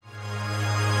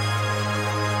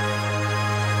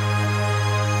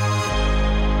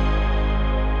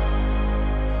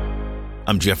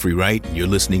I'm Jeffrey Wright, and you're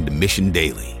listening to Mission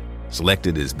Daily.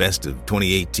 Selected as Best of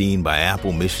 2018 by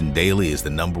Apple, Mission Daily is the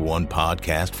 #1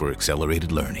 podcast for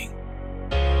accelerated learning.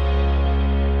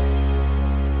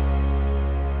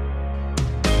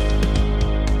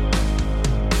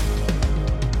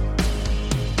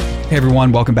 Hey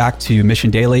everyone, welcome back to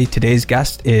Mission Daily. Today's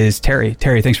guest is Terry.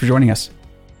 Terry, thanks for joining us.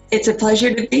 It's a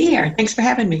pleasure to be here. Thanks for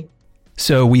having me.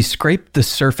 So we scraped the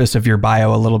surface of your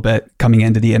bio a little bit coming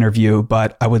into the interview,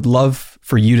 but I would love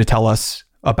for you to tell us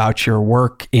about your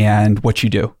work and what you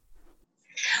do.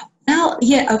 Well,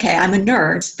 yeah, okay, I'm a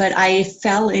nurse, but I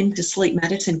fell into sleep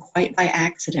medicine quite by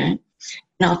accident.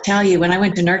 And I'll tell you, when I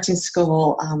went to nursing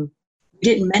school, we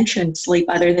didn't mention sleep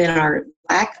other than our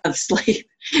lack of sleep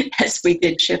as we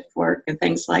did shift work and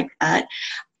things like that.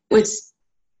 It was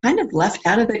kind of left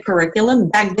out of the curriculum.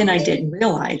 Back then, I didn't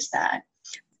realize that.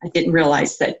 I didn't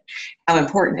realize how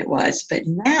important it was. But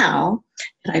now,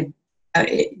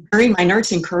 during my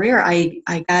nursing career,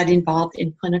 I got involved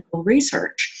in clinical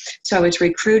research. So I was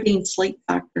recruiting sleep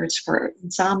doctors for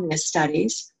insomnia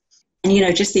studies.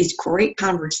 And, just these great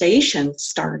conversations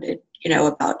started,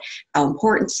 about how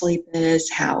important sleep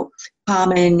is, how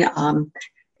common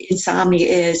insomnia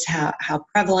is, how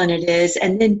prevalent it is.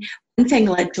 And then one thing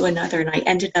led to another, and I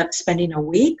ended up spending a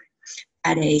week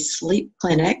at a sleep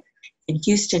clinic in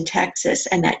Houston, Texas,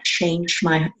 and that changed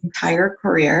my entire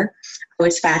career. I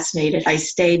was fascinated. I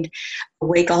stayed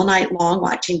awake all night long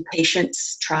watching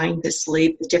patients trying to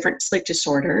sleep with different sleep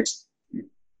disorders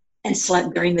and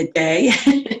slept during the day.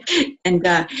 And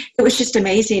it was just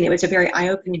amazing. It was a very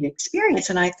eye-opening experience.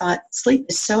 And I thought sleep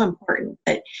is so important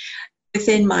that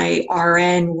within my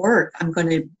RN work, I'm going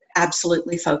to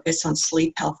absolutely focus on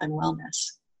sleep, health, and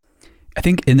wellness. I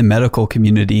think in the medical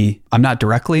community, I'm not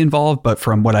directly involved, but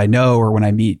from what I know, or when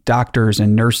I meet doctors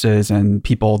and nurses and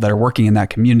people that are working in that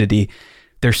community,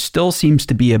 there still seems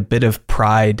to be a bit of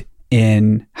pride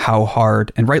in how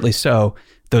hard, and rightly so,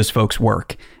 those folks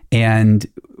work. And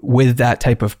with that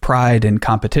type of pride and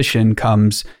competition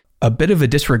comes a bit of a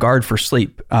disregard for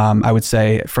sleep, I would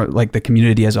say, for like the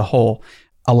community as a whole.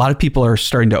 A lot of people are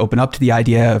starting to open up to the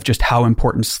idea of just how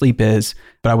important sleep is,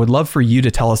 but I would love for you to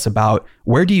tell us about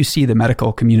where do you see the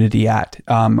medical community at?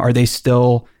 Are they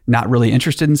still not really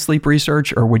interested in sleep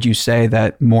research, or would you say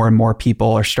that more and more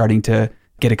people are starting to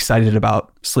get excited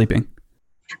about sleeping?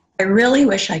 I really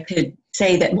wish I could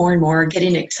say that more and more are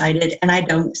getting excited, and I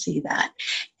don't see that.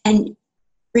 And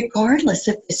regardless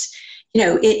of this,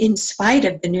 in spite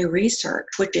of the new research,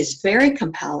 which is very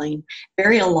compelling,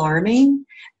 very alarming,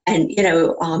 and,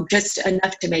 just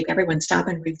enough to make everyone stop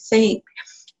and rethink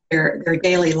their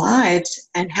daily lives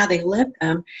and how they live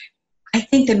them, I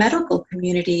think the medical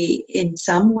community in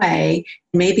some way,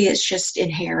 maybe it's just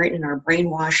inherent in our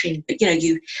brainwashing, but,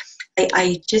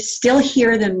 I just still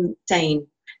hear them saying,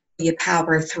 you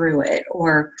power through it,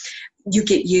 or you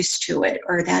get used to it,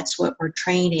 or that's what we're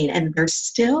training. And they're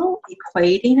still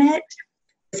equating it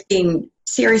with being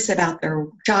serious about their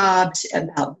jobs,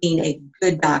 about being a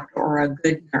good doctor or a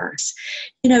good nurse.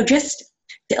 Just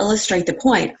to illustrate the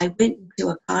point, I went to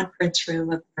a conference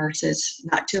room of nurses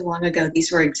not too long ago.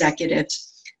 These were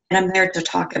executives, and I'm there to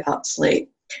talk about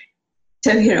sleep.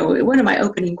 So, one of my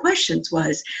opening questions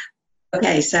was,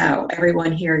 okay, so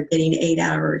everyone here getting 8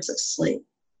 hours of sleep.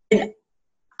 And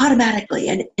automatically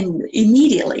and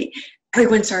immediately,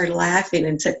 everyone started laughing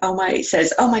and said, oh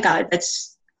my God,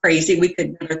 that's crazy. We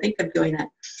could never think of doing that.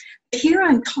 But here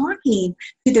I'm talking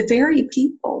to the very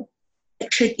people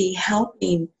that should be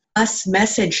helping us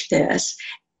message this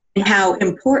and how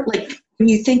important, like when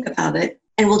you think about it,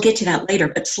 and we'll get to that later,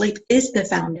 but sleep is the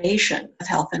foundation of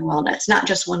health and wellness, not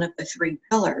just one of the 3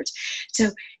 pillars. So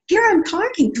here I'm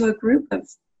talking to a group of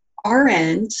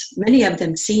RNs, many of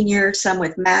them seniors, some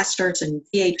with masters and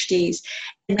PhDs,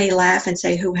 and they laugh and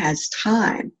say, who has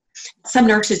time? Some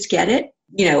nurses get it,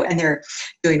 and they're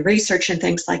doing research and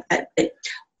things like that. But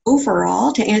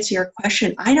overall, to answer your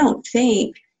question, I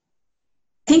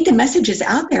think the message is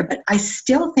out there, but I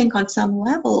still think on some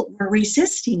level we're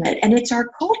resisting it. And it's our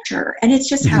culture, and it's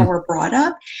just how we're brought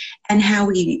up and how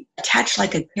we attach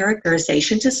like a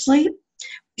characterization to sleep.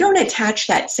 We don't attach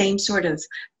that same sort of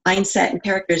mindset and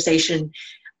characterization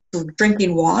to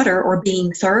drinking water or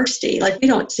being thirsty. Like we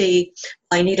don't see,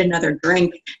 I need another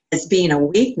drink as being a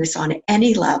weakness on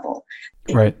any level.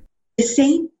 Right. The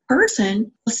same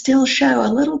person will still show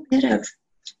a little bit of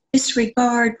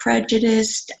disregard,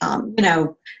 prejudice,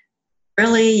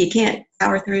 really you can't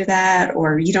power through that,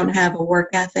 or you don't have a work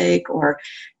ethic, or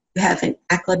you haven't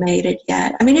acclimated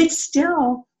yet. I mean, it's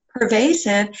still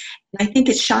pervasive, and I think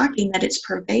it's shocking that it's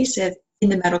pervasive in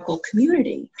the medical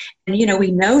community. And,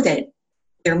 we know that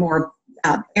they're more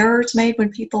errors made when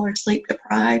people are sleep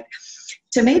deprived.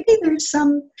 So maybe there's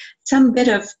some bit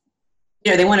of,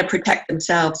 they want to protect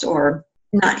themselves or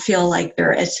not feel like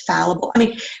they're as fallible. I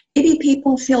mean, maybe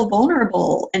people feel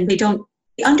vulnerable and they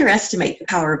underestimate the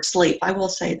power of sleep. I will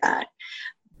say that.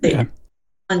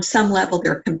 On some level,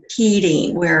 they're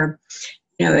competing where,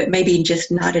 it may be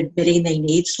just not admitting they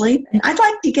need sleep. And I'd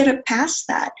like to get it past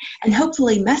that and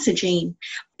hopefully messaging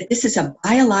that this is a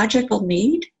biological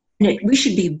need and we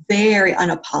should be very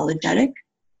unapologetic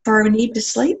for our need to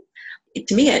sleep.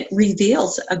 To me, it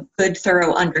reveals a good,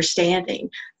 thorough understanding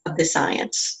of the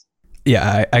science.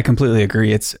 Yeah, I completely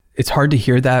agree. It's hard to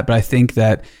hear that, but I think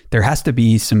that there has to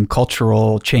be some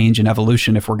cultural change and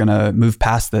evolution if we're going to move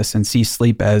past this and see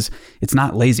sleep as it's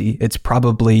not lazy. It's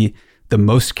probably the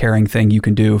most caring thing you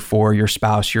can do for your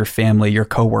spouse, your family, your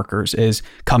coworkers is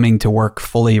coming to work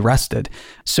fully rested.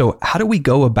 So how do we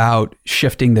go about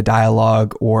shifting the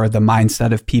dialogue or the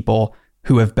mindset of people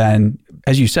who have been,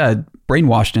 as you said,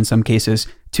 brainwashed in some cases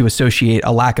to associate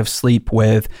a lack of sleep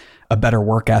with a better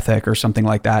work ethic or something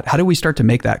like that? How do we start to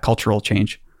make that cultural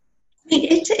change? I mean,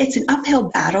 it's an uphill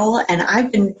battle, and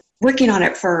I've been working on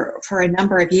it for a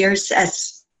number of years,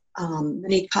 as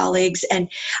many colleagues. And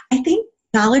I think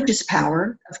knowledge is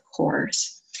power, of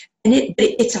course, and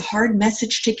it's a hard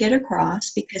message to get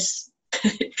across because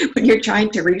when you're trying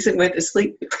to reason with a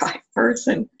sleep-deprived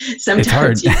person, sometimes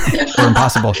it's hard or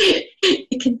impossible.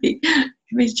 It can be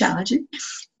challenging.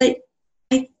 But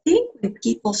I think when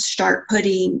people start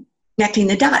connecting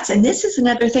the dots, and this is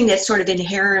another thing that's sort of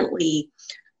inherently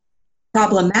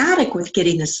problematic with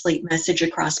getting the sleep message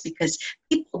across, because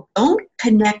people don't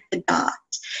connect the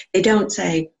dots. They don't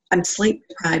say, I'm sleep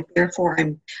deprived, therefore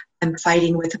I'm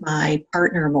fighting with my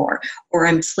partner more, or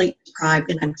I'm sleep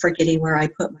deprived and I'm forgetting where I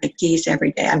put my keys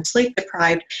every day. I'm sleep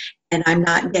deprived and I'm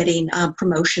not getting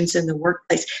promotions in the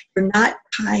workplace. You're not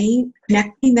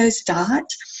connecting those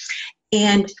dots.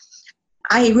 And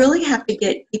I really have to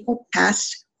get people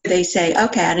past where they say,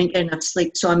 okay, I didn't get enough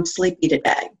sleep, so I'm sleepy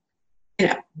today.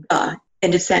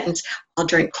 End of sentence, I'll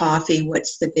drink coffee,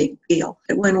 what's the big deal?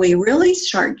 But when we really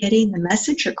start getting the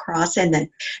message across and the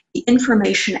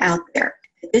information out there,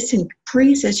 this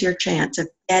increases your chance of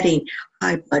getting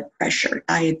high blood pressure,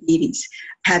 diabetes,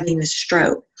 having a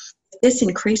stroke. This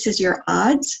increases your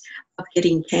odds of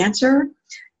getting cancer.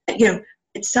 At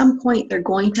some point they're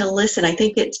going to listen. I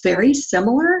think it's very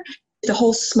similar to the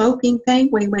whole smoking thing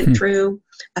we went through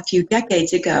a few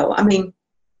decades ago. I mean,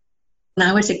 when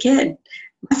I was a kid,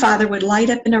 my father would light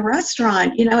up in a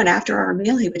restaurant, and after our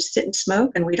meal, he would sit and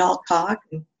smoke, and we'd all talk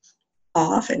and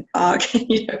cough and talk.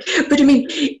 But I mean,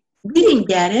 we didn't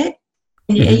get it.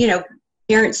 And,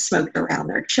 parents smoked around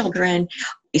their children.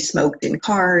 They smoked in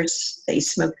cars. They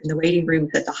smoked in the waiting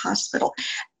rooms at the hospital.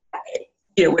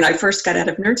 When I first got out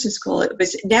of nursing school,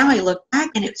 now I look back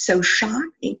and it's so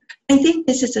shocking. I think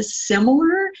this is a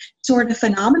similar sort of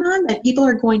phenomenon that people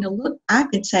are going to look back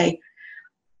and say,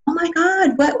 oh my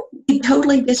God, we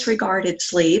totally disregarded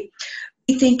sleep.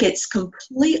 We think it's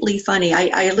completely funny.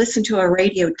 I listened to a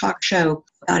radio talk show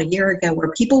about a year ago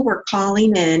where people were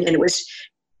calling in, and it was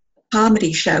a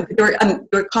comedy show. They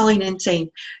were calling in saying,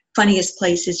 funniest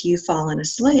places you've fallen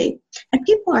asleep. And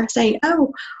people are saying,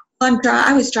 oh,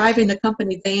 I was driving the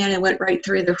company van and went right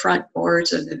through the front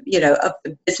doors of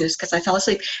the business because I fell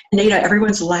asleep. And,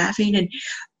 everyone's laughing. And,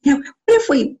 what if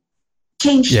we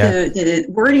changed the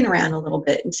wording around a little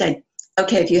bit and said,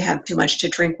 okay, if you have too much to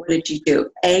drink, what did you do?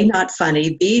 A, not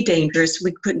funny. B, dangerous.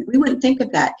 We wouldn't think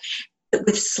of that. But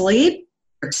with sleep,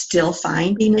 we're still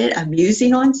finding it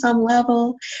amusing on some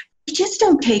level. We just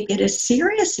don't take it as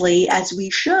seriously as we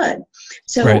should.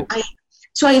 So right.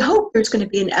 I hope there's going to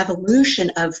be an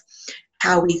evolution of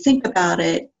how we think about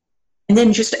it. And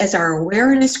then just as our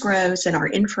awareness grows and our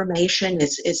information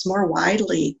is more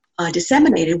widely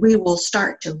disseminated, we will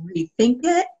start to rethink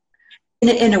it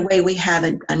in a way we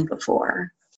haven't done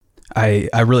before. I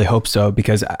really hope so,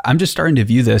 because I'm just starting to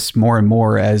view this more and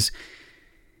more as,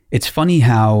 it's funny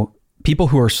how people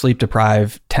who are sleep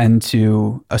deprived tend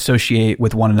to associate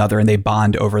with one another and they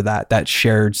bond over that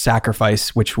shared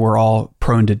sacrifice, which we're all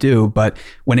prone to do. But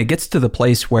when it gets to the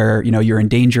place where, you're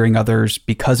endangering others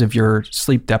because of your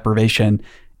sleep deprivation,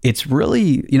 it's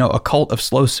really, a cult of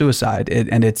slow suicide.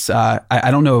 It's, I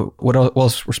don't know what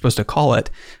else we're supposed to call it.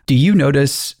 Do you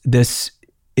notice this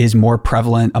is more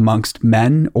prevalent amongst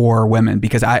men or women?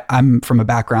 Because I'm from a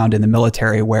background in the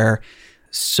military where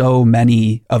so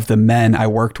many of the men I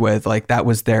worked with, like it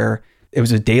was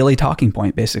a daily talking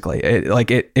point, basically.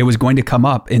 It was going to come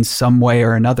up in some way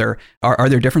or another. Are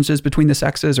there differences between the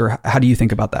sexes, or how do you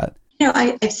think about that?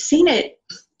 I've seen it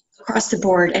across the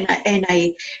board, and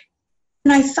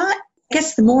I thought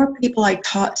guess the more people I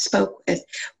spoke with,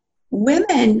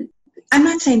 women, I'm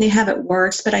not saying they have it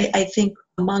worse, but I think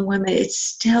among women, it's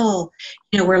still,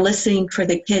 we're listening for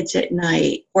the kids at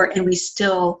night, and we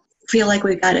still feel like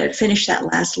we've got to finish that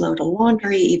last load of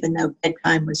laundry, even though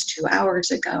bedtime was 2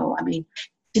 hours ago. I mean,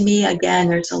 to me, again,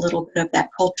 there's a little bit of that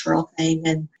cultural thing.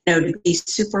 And, to be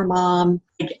super mom,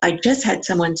 I just had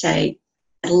someone say,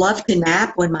 I love to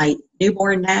nap when my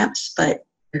newborn naps, but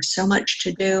there's so much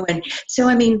to do. And so,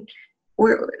 I mean,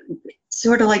 we're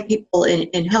sort of like people in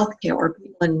healthcare or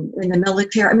people in the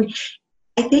military. I mean,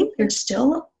 I think there's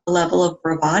still a level of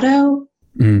bravado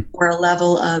or a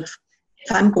level of,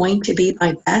 if I'm going to be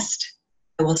my best,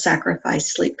 I will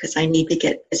sacrifice sleep because I need to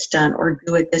get this done or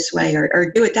do it this way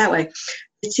or do it that way.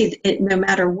 But see, no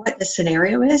matter what the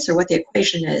scenario is or what the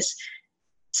equation is,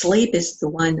 sleep is the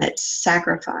one that's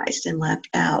sacrificed and left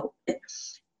out.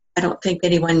 I don't think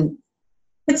anyone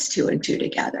puts 2 and 2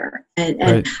 together. And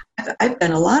right. I've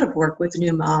done a lot of work with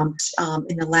new moms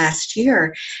in the last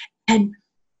year. And,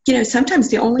 sometimes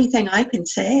the only thing I can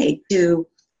say to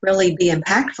really be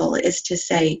impactful is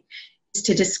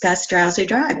to discuss drowsy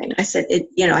driving. I said,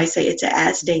 I say it's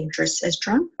as dangerous as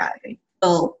drunk driving.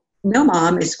 Well, no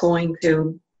mom is going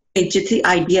to, just the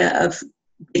idea of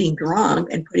getting drunk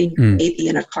and putting your baby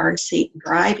in a car seat and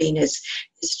driving is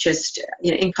just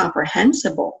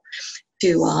incomprehensible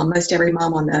to most every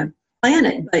mom on the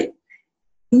planet. But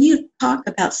when you talk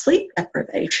about sleep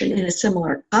deprivation in a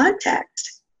similar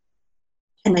context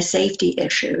and the safety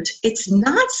issues, it's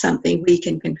not something we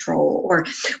can control, or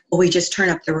we just turn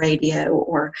up the radio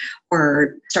or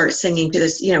start singing to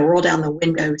this, roll down the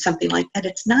window, something like that.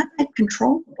 It's not that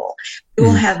controllable. You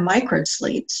will have micro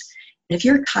sleeps. And if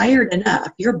you're tired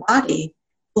enough, your body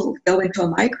will go into a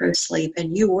micro sleep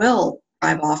and you will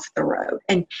drive off the road.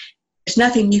 And there's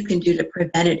nothing you can do to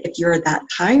prevent it if you're that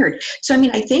tired. So, I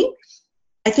mean, I think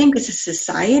as a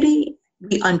society,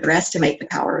 we underestimate the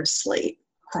power of sleep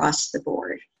across the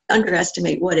board.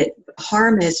 Underestimate what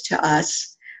harm is to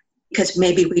us because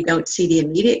maybe we don't see the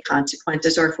immediate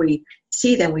consequences, or if we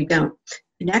see them, we don't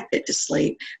connect it to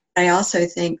sleep. But I also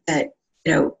think that,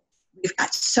 we've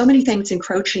got so many things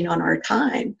encroaching on our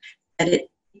time that it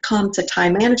becomes a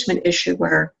time management issue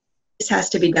where this has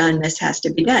to be done, this has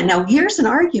to be done. Now, here's an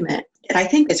argument that I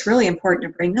think is really important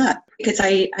to bring up, because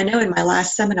I know in my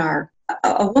last seminar,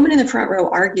 a woman in the front row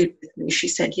argued with me. She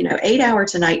said, 8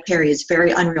 hours a night, Perry, is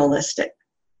very unrealistic.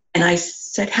 And I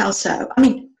said, how so? I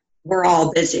mean, we're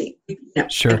all busy.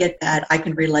 Sure. I get that. I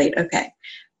can relate. Okay.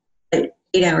 But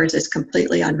 8 hours is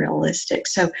completely unrealistic.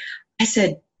 So I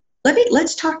said,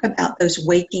 let's talk about those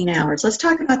waking hours. Let's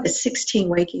talk about the 16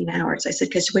 waking hours. I said,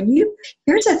 because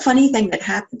here's a funny thing that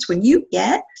happens. When you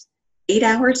get 8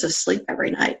 hours of sleep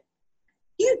every night,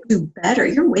 you do better.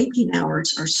 Your waking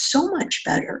hours are so much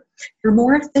better. You're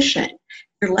more efficient.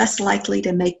 You're less likely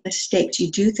to make mistakes. You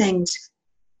do things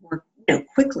more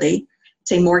quickly,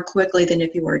 say more quickly than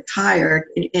if you were tired,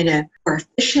 in a more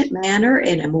efficient manner,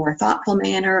 in a more thoughtful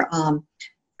manner.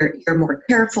 You're more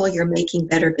careful. You're making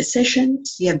better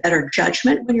decisions. You have better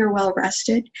judgment when you're well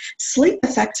rested. Sleep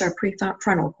affects our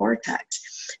prefrontal cortex.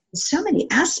 And so many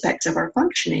aspects of our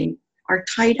functioning are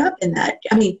tied up in that.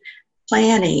 I mean,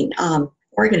 planning,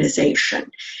 organization.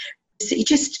 So you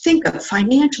just think of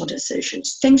financial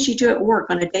decisions, things you do at work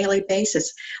on a daily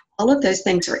basis. All of those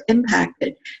things are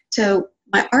impacted. So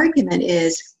my argument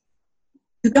is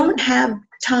you don't have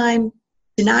time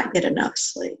to not get enough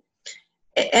sleep.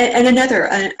 And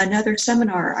another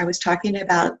seminar, I was talking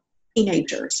about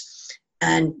teenagers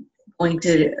and going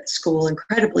to school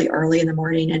incredibly early in the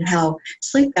morning and how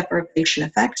sleep deprivation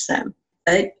affects them.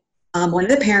 But one of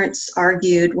the parents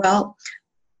argued, well,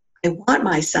 I want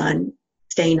my son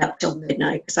staying up till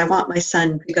midnight because I want my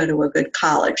son to go to a good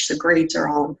college. So grades are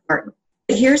all important.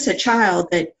 But here's a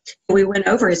child that we went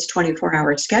over his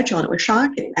 24-hour schedule, and it was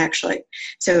shocking, actually.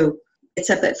 So it's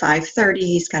up at 5:30.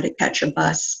 He's got to catch a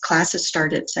bus. Classes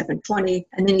start at 7:20,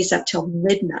 and then he's up till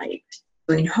midnight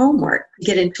doing homework to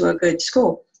get into a good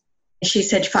school. And she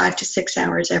said 5 to 6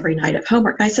 hours every night of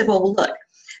homework. And I said, well, look,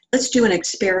 let's do an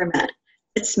experiment.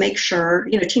 Let's make sure,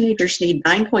 teenagers need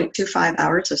 9.25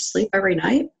 hours of sleep every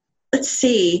night. Let's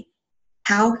see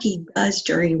how he does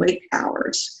during wake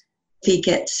hours. If he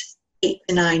gets 8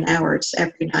 to 9 hours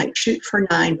every night, shoot for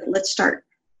 9, but let's start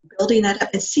building that up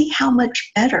and see how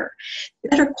much better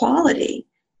quality,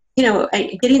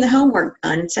 getting the homework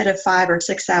done instead of 5 or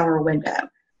 6 hour window.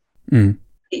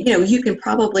 You can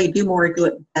probably do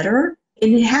it better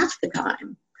in half the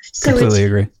time. So completely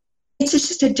agree. It's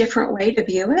just a different way to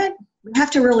view it. We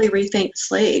have to really rethink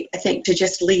sleep, I think, to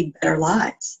just lead better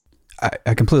lives.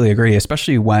 I completely agree,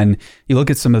 especially when you look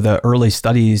at some of the early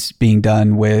studies being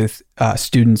done with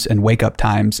students and wake up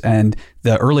times. And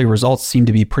the early results seem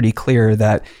to be pretty clear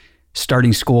that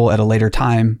starting school at a later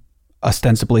time,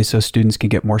 ostensibly so students can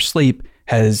get more sleep,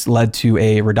 has led to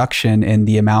a reduction in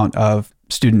the amount of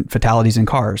student fatalities in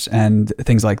cars and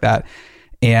things like that.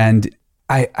 And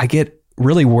I get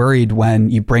really worried when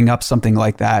you bring up something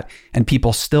like that and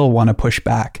people still want to push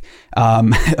back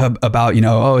about,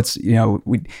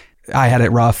 I had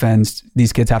it rough and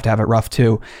these kids have to have it rough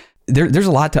too. There's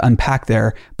a lot to unpack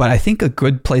there, but I think a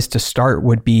good place to start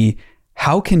would be,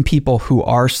 how can people who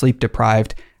are sleep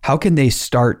deprived, how can they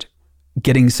start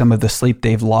getting some of the sleep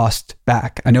they've lost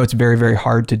back? I know it's very, very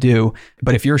hard to do,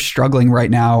 but if you're struggling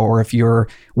right now, or if you're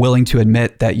willing to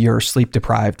admit that you're sleep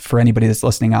deprived, for anybody that's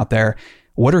listening out there,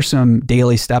 what are some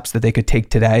daily steps that they could take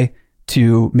today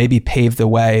to maybe pave the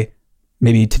way,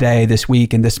 maybe today, this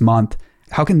week, and this month?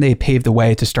 How can they pave the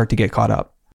way to start to get caught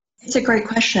up? It's a great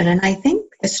question. And I think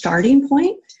the starting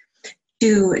point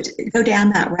to go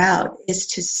down that route is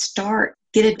to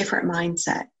get a different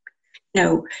mindset.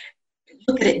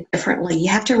 Look at it differently. You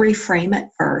have to reframe it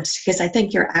first, because I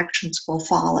think your actions will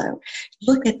follow.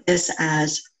 Look at this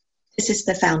as, this is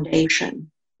the foundation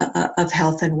of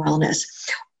health and wellness.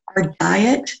 Our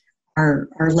diet, our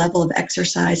level of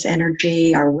exercise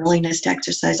energy, our willingness to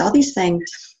exercise, all these things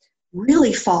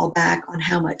really fall back on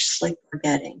how much sleep we're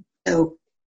getting. So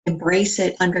embrace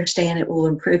it, understand it will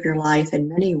improve your life in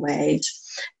many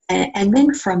ways. And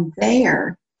then from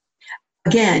there,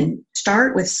 again,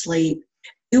 start with sleep.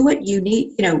 Do what you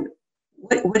need.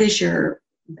 What does your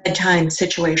bedtime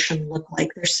situation look like?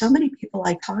 There's so many people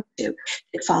I talk to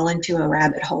that fall into a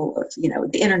rabbit hole of,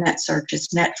 the internet searches,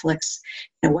 Netflix,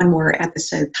 one more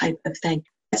episode type of thing.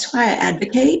 That's why I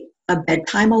advocate a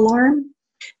bedtime alarm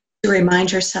to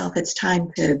remind yourself it's time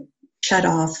to shut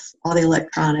off all the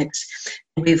electronics.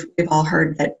 And we've all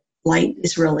heard that light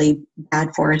is really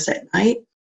bad for us at night.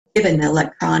 Given the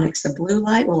electronics, the blue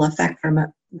light will affect our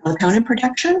melatonin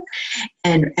production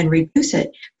and reduce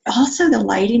it. Also, the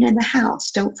lighting in the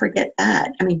house, don't forget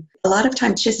that. I mean, a lot of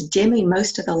times just dimming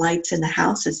most of the lights in the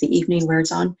house as the evening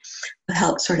wears on will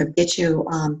help sort of get you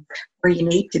where you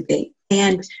need to be.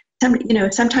 And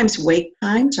sometimes wake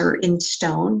times are in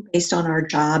stone based on our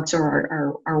jobs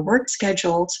or our work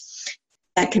schedules.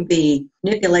 That can be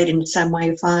manipulated in some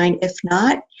way, fine. If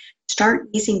not, start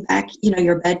easing back,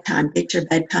 your bedtime, get your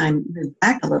bedtime moved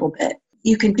back a little bit.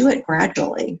 You can do it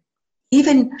gradually.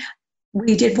 Even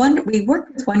we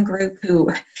worked with one group who,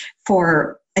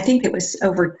 for, I think it was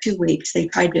over 2 weeks, they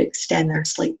tried to extend their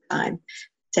sleep time,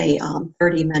 say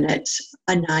 30 minutes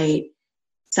a night.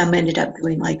 Some ended up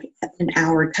doing like an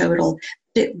hour total.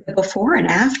 Before and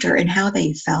after, and how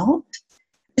they felt,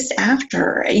 just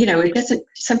after,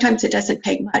 sometimes it doesn't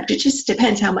take much. It just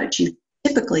depends how much you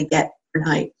typically get per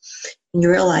night. And you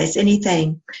realize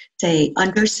anything, say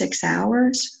under 6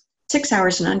 hours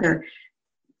and under,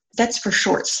 that's for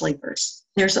short sleepers.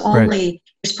 There's probably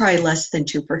less than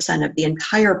 2% of the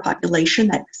entire population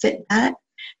that fit that,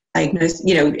 diagnosed,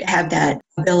 have that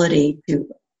ability to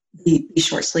be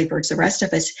short sleepers. The rest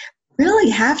of us really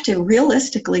have to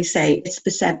realistically say it's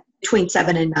between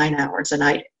 7 and 9 hours a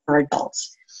night for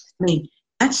adults. I mean,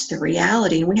 that's the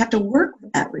reality, and we have to work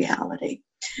with that reality.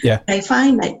 Yeah. I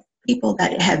find that people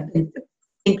that have been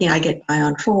thinking, I get by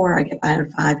on 4, I get by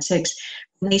on 5, 6,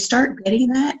 when they start getting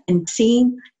that and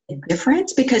seeing the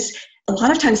difference, because a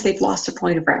lot of times they've lost a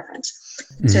point of reference.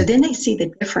 Mm-hmm. So then they see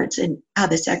the difference in how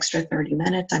this extra 30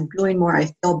 minutes, I'm doing more,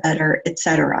 I feel better,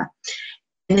 etc.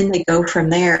 And then they go from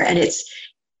there. And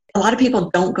a lot of people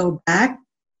don't go back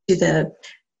to the,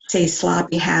 say,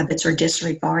 sloppy habits or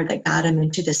disregard that got them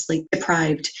into the sleep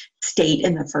deprived state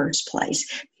in the first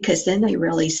place, because then they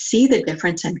really see the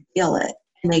difference and feel it.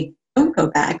 And they don't go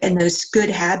back, and those good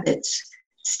habits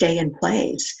stay in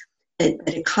place that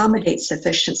accommodate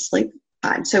sufficient sleep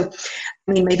time. So,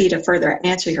 I mean, maybe to further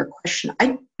answer your question,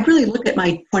 I really look at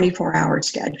my 24-hour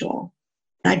schedule.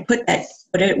 And I'd put that,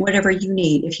 whatever you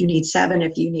need. If you need 7,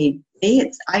 if you need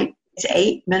 8, it's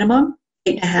 8 minimum,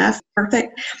 8.5,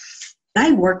 perfect. And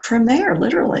I work from there,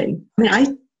 literally. I mean, I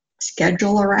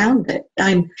schedule around it.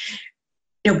 I'm,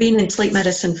 being in sleep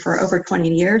medicine for over 20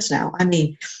 years now. I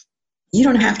mean, you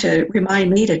don't have to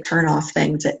remind me to turn off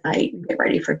things at night and get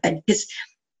ready for bed, because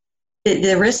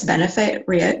the risk-benefit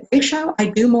ratio, I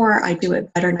do more, I do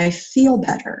it better, and I feel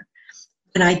better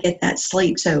when I get that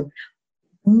sleep. So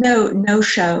no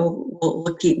show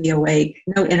will keep me awake.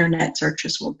 No internet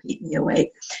searches will keep me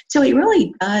awake. So it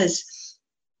really does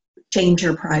change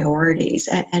your priorities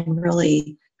and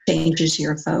really changes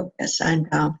your focus. And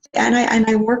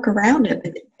I work around it,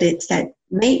 but it's that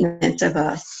maintenance of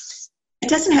a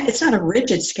it's not a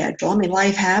rigid schedule. I mean,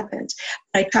 life happens.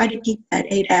 But I try to keep that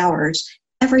 8 hours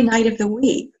every night of the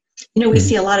week. We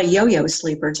see a lot of yo-yo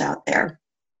sleepers out there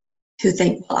who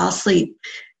think, well, I'll sleep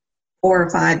 4 or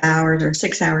 5 hours or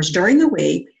 6 hours during the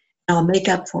week, and I'll make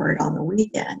up for it on the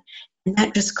weekend. And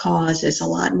that just causes a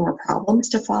lot more problems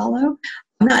to follow.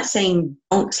 I'm not saying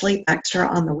don't sleep extra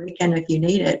on the weekend if you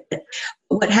need it, but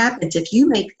what happens if you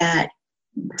make that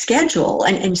schedule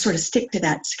and sort of stick to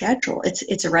that schedule,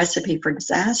 it's a recipe for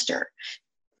disaster,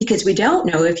 because we don't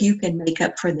know if you can make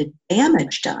up for the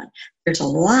damage done. There's a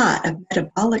lot of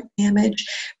metabolic damage.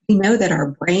 We know that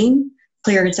our brain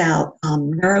clears out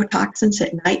neurotoxins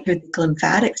at night through the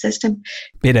lymphatic system.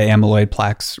 Beta amyloid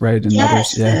plaques, right? And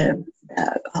yes, others,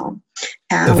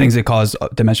 the things that cause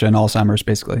dementia and Alzheimer's,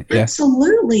 basically. Yeah.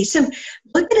 Absolutely. So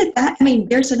looking at that, I mean,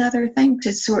 there's another thing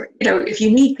to sort, if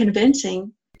you need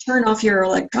convincing, turn off your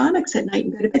electronics at night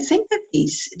and go to bed. Think that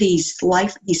these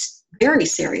very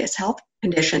serious health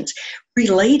conditions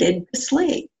related to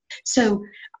sleep. So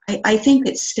I think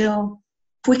it's still,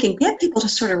 if we can get people to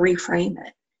sort of reframe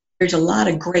it, there's a lot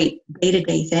of great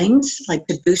day-to-day things like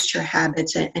to boost your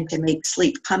habits and to make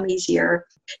sleep come easier.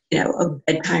 A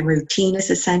bedtime routine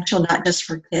is essential, not just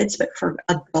for kids, but for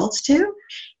adults too.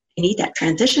 You need that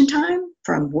transition time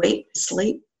from wake to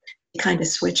sleep to kind of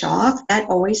switch off. That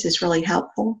always is really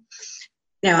helpful.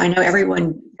 I know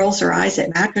everyone rolls their eyes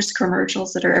at mattress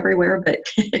commercials that are everywhere, but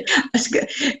that's good.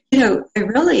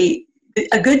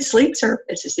 A good sleep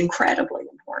surface is incredibly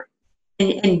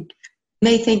important. And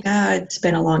may think, it's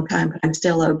been a long time, but I'm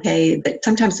still okay. But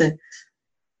sometimes,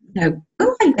 go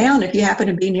lie down if you happen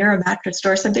to be near a mattress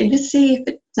store or something, just see if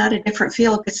it's not a different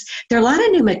feel, because there are a lot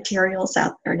of new materials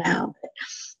out there now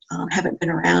that haven't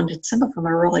been around, and some of them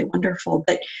are really wonderful.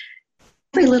 But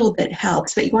every little bit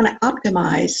helps. But you want to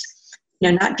optimize,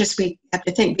 not just we have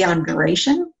to think beyond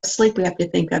duration of sleep, we have to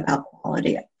think about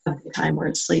quality of the time we're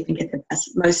asleep and get the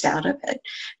most out of it.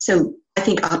 So I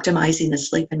think optimizing the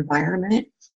sleep environment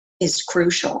is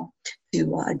crucial to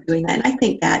doing that. And I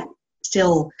think that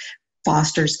still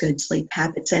fosters good sleep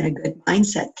habits and a good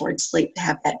mindset towards sleep, to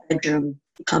have that bedroom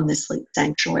become the sleep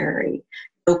sanctuary.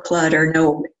 No clutter,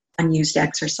 no unused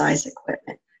exercise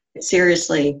equipment. It's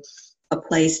seriously a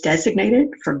place designated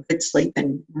for good sleep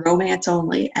and romance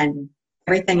only, and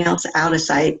everything else out of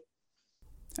sight.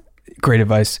 Great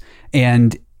advice.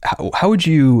 And how would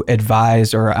you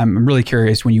advise, or I'm really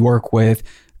curious, when you work with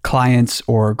clients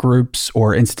or groups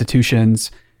or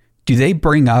institutions, do they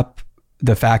bring up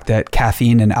the fact that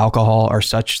caffeine and alcohol are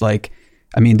such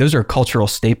those are cultural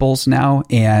staples now,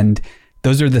 and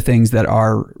those are the things that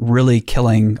are really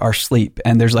killing our sleep.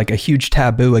 And there's a huge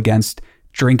taboo against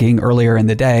drinking earlier in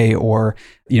the day, or,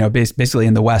 basically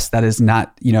in the West, that is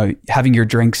not, having your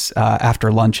drinks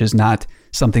after lunch is not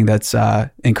something that's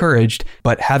encouraged,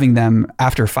 but having them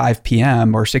after 5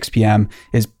 p.m. or 6 p.m.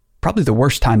 is probably the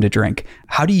worst time to drink.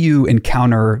 How do you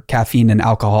encounter caffeine and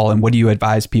alcohol, and what do you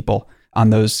advise people on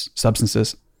those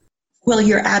substances? Well,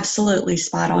 you're absolutely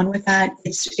spot on with that.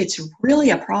 It's really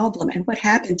a problem. And what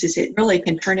happens is it really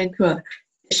can turn into a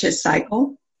vicious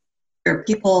cycle where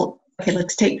people,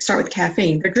 let's start with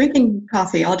caffeine. They're drinking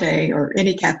coffee all day or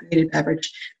any caffeinated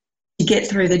beverage to get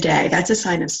through the day. That's a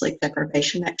sign of sleep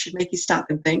deprivation. That should make you stop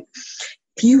and think.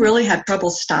 If you really have trouble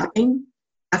stopping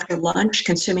after lunch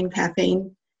consuming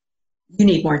caffeine, you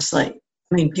need more sleep.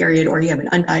 Period. Or you have an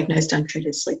undiagnosed,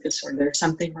 untreated sleep disorder. There's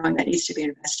something wrong that needs to be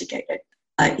investigated.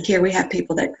 Here we have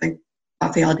people that drink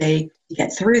coffee all day to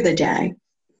get through the day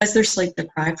because they're sleep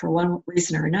deprived for one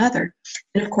reason or another.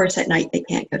 And of course, at night, they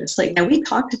can't go to sleep. Now, we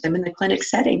talk to them in the clinic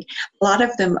setting. A lot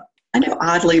of them, I know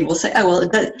oddly, will say,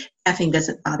 caffeine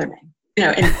doesn't bother me.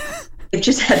 And they've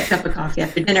just had a cup of coffee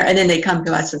after dinner, and then they come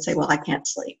to us and say, I can't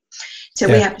sleep. So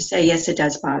we have to say, yes, it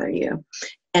does bother you.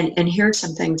 And here's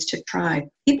some things to try.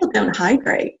 People don't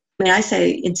hydrate. I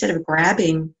say, instead of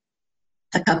grabbing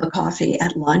a cup of coffee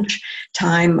at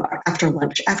lunchtime, after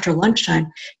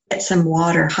lunchtime, get some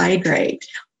water, hydrate.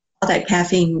 All that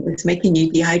caffeine is making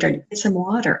you dehydrated. Get some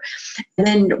water. And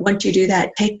then once you do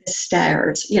that, take the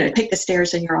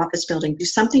stairs in your office building. Do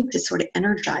something to sort of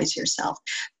energize yourself.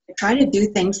 Try to do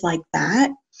things like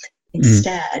that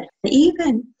instead. And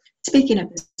even speaking of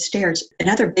the stairs,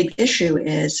 another big issue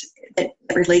is that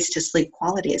relates to sleep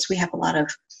quality is we have a lot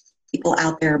of people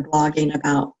out there blogging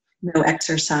about no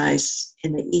exercise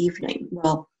in the evening.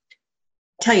 Well,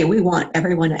 I tell you, we want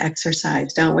everyone to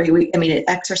exercise, don't we?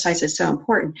 Exercise is so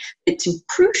important. It's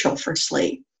crucial for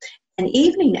sleep. And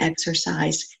evening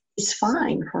exercise is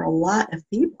fine for a lot of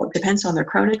people. It depends on their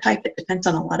chronotype. It depends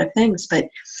on a lot of things. But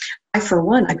I, for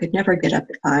one, I could never get up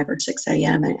at 5 or 6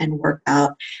 a.m. and work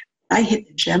out. I hit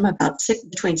the gym about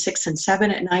between 6 and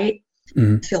 7 at night.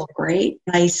 I feel great,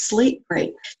 and I sleep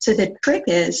great. So the trick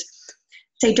is,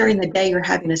 say during the day you're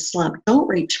having a slump, don't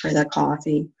reach for the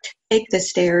coffee. Take the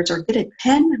stairs or get a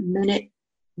 10-minute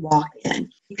walk in,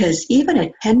 because even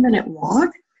a 10-minute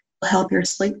walk will help your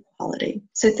sleep quality.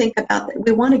 So think about that.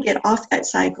 We want to get off that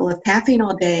cycle of caffeine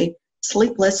all day,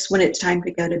 sleepless when it's time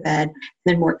to go to bed, and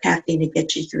then more caffeine to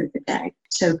get you through the day.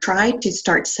 So try to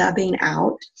start subbing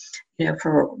out,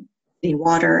 for the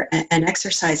water and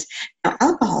exercise. Now,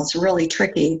 alcohol is really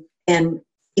tricky, and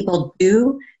people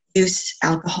do use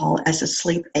alcohol as a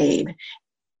sleep aid.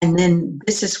 And then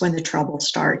this is when the trouble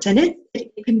starts. And it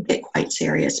can get quite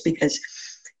serious, because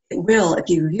it will, if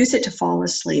you use it to fall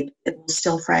asleep, it will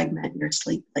still fragment your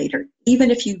sleep later. Even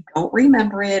if you don't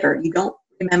remember it or you don't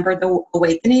remember the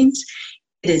awakenings,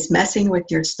 it is messing with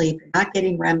your sleep. You're not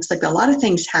getting REM sleep. A lot of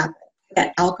things happen,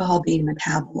 that alcohol being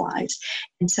metabolized.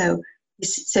 And so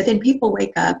then people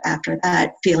wake up after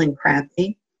that feeling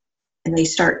crappy, and they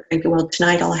start thinking, well,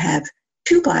 tonight I'll have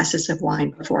 2 glasses of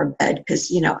wine before bed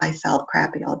because, I felt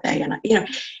crappy all day.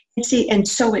 And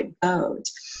so it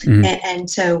goes. And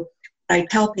so what I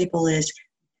tell people is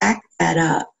back that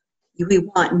up. We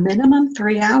want minimum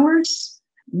 3 hours,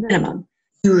 minimum.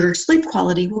 Your sleep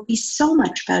quality will be so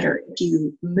much better if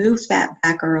you move that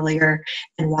back earlier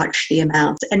and watch the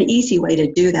amounts. An easy way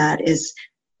to do that is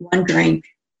 1 drink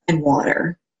and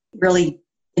water. Really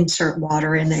insert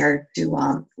water in there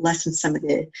to lessen some of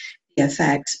the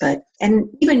effects. And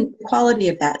even the quality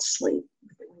of that sleep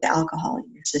with alcohol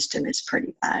in your system is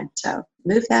pretty bad. So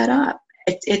move that up.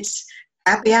 It's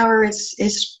happy hour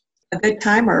is a good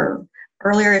time, or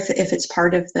earlier if it's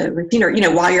part of the routine, or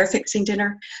while you're fixing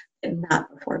dinner, but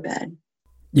not before bed.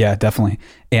 Yeah, definitely.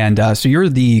 And so you're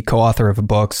the co-author of a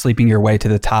book, Sleeping Your Way to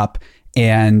the Top.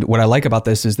 And what I like about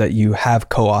this is that you have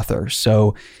co-authors.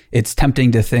 So it's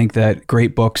tempting to think that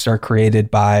great books are created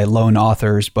by lone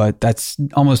authors, but that's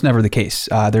almost never the case.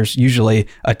 There's usually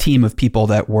a team of people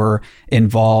that were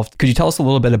involved. Could you tell us a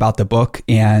little bit about the book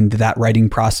and that writing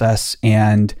process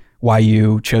and why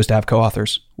you chose to have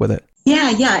co-authors with it?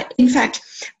 Yeah. In fact,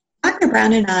 Dr.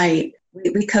 Brown and I,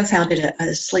 we co-founded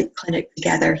a sleep clinic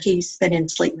together. He's been in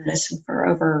sleep medicine for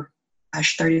over,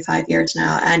 35 years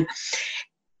now. And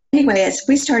anyway, as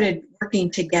we started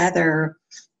working together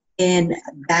in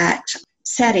that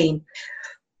setting,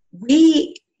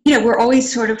 we're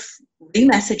always sort of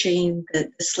remessaging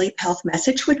the sleep health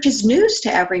message, which is news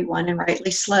to everyone, and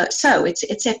rightly so.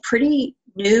 It's a pretty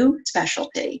new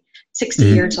specialty, 60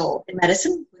 years old in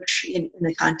medicine, which in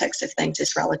the context of things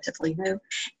is relatively new,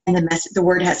 and the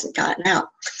word hasn't gotten out.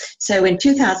 So in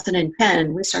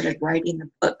 2010, we started writing the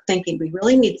book, thinking we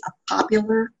really need a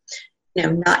popular,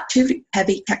 not too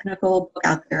heavy technical book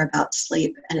out there about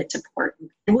sleep and its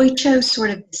importance. And we chose sort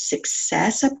of the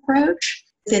success approach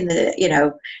within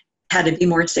the, how to be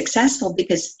more successful,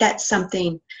 because that's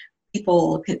something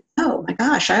people can, oh my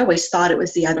gosh, I always thought it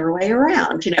was the other way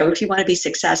around. If you want to be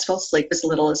successful, sleep as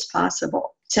little as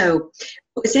possible. So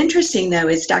what was interesting, though,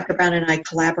 is Dr. Brown and I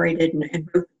collaborated and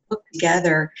wrote the book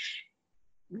together.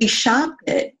 We shopped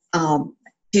it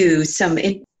to some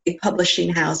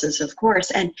publishing houses, of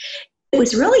course, and it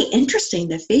was really interesting,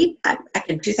 the feedback back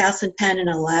in 2010 and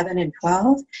 11 and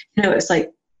 12. It was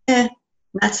like,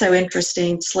 not so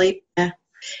interesting. Sleep,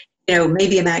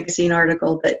 maybe a magazine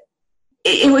article, but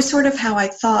it was sort of how I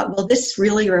thought, well, this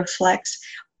really reflects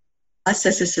us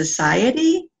as a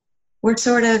society. We're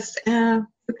sort of,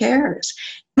 who cares?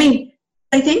 I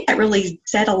think that really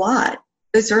said a lot.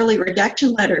 Those early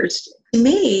rejection letters, to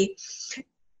me,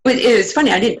 it was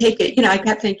funny. I didn't take it, I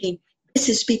kept thinking, this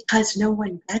is because no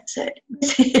one gets it.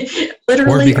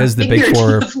 Literally, or because the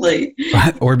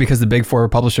big four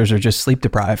publishers are just sleep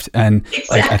deprived. And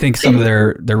exactly. I think some of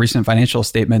their recent financial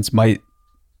statements might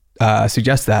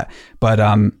suggest that. But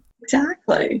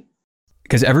exactly.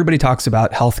 Because everybody talks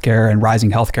about healthcare and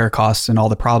rising healthcare costs and all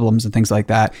the problems and things like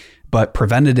that. But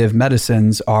preventative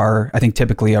medicines are, I think,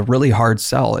 typically a really hard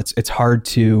sell. It's hard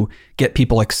to get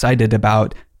people excited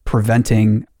about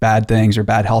preventing bad things or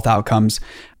bad health outcomes.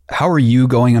 How are you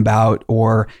going about,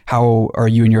 or how are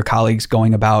you and your colleagues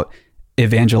going about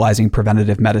evangelizing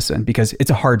preventative medicine? Because it's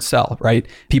a hard sell, right?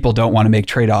 People don't want to make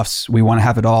trade-offs. We want to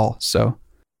have it all. So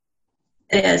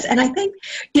it is. And I think,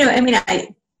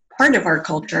 part of our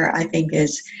culture, I think,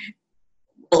 is,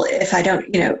 well, if I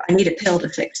don't, I need a pill to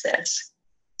fix this.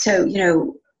 So,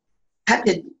 I have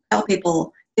to tell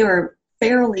people there are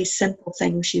fairly simple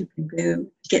things you can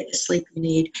do to get the sleep you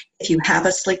need. If you have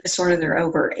a sleep disorder, there are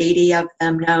over 80 of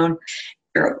them known.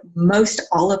 Most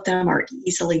all of them are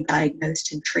easily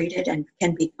diagnosed and treated and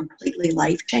can be completely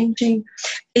life-changing.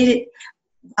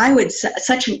 Why would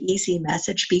such an easy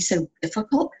message be so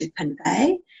difficult to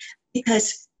convey?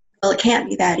 because, well, it can't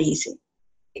be that easy.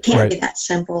 It can't be that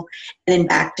simple. And then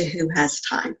back to who has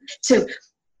time. So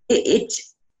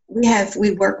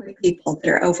we work with people that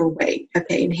are overweight.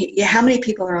 Okay. And how many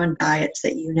people are on diets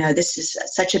that you know? This is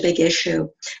such a big issue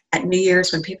at New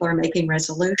Year's when people are making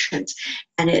resolutions.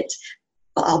 And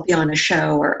I'll be on a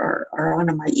show or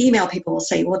on my email, people will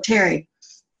say, well, Terry,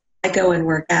 I go and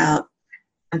work out.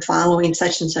 I'm following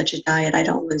such and such a diet. I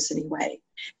don't lose any weight.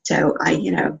 So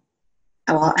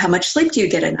how much sleep do you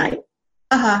get a night?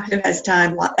 Who has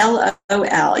time? Well,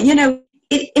 LOL.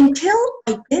 Until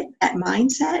I get that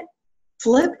mindset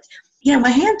flipped, my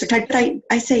hands are tied. But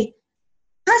I say,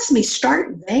 trust me,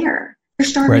 start there. You're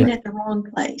starting at the wrong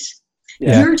place.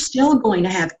 Yeah. You're still going to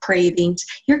have cravings.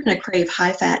 You're going to crave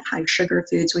high-fat, high-sugar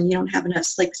foods when you don't have enough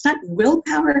sleep. It's not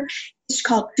willpower. It's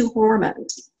called two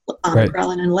hormones.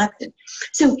 Ghrelin and leptin.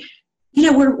 So,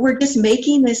 we're just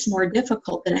making this more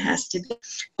difficult than it has to be.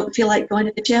 Don't feel like going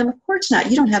to the gym? Of course not.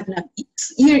 You don't have enough.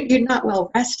 You're not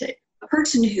well rested. A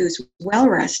person who's well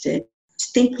rested,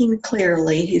 thinking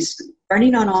clearly, who's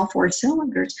running on all four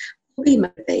cylinders, will be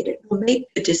motivated, will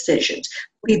make good decisions,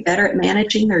 will be better at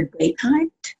managing their daytime,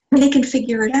 and they can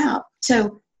figure it out.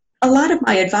 So, a lot of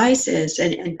my advice is,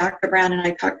 and Dr. Brown and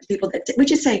I talk to people we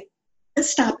just say, let's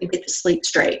stop and get the sleep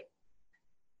straight.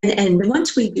 And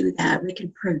once we do that, we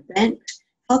can prevent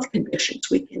health conditions.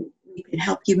 We can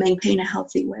help you maintain a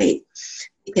healthy weight.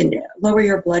 We can lower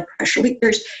your blood pressure.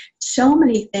 There's so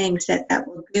many things that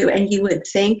will do. And you would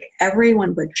think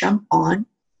everyone would jump on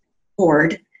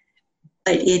board,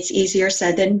 but it's easier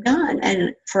said than done.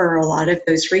 And for a lot of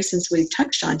those reasons we've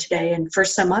touched on today, and for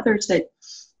some others that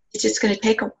it's just going to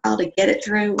take a while to get it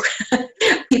through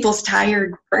people's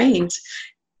tired brains,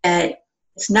 that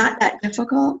it's not that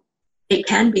difficult. It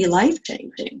can be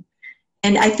life-changing.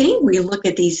 And I think we look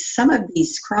at some of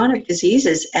these chronic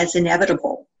diseases as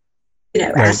inevitable,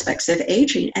 aspects of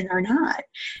aging, and they're not.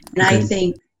 And I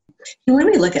think when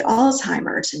we look at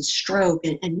Alzheimer's and stroke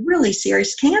and really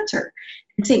serious cancer,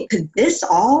 and think, could this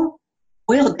all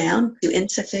boil down to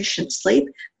insufficient sleep?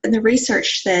 And the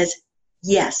research says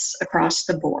yes, across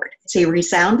the board. It's a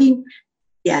resounding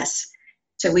yes.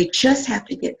 So we just have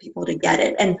to get people to get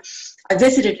it. And I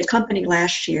visited a company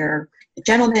last year. A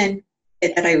gentleman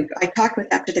that I talked with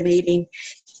after the meeting,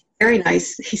 very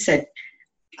nice. He said,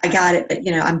 I got it, but,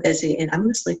 I'm busy and I'm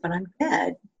going to sleep when I'm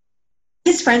dead.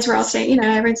 His friends were all saying,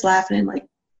 everyone's laughing and like,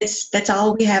 that's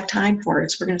all we have time for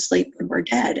is we're going to sleep when we're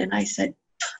dead. And I said,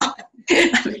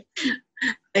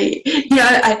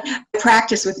 I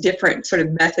practice with different sort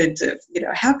of methods of,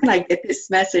 how can I get this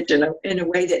message in a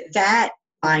way that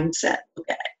mindset will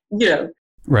get it,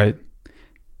 Right.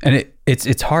 And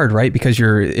it's hard, right? Because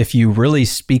if you really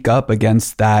speak up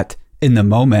against that in the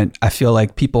moment, I feel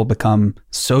like people become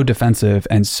so defensive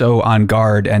and so on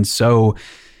guard and so,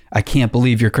 I can't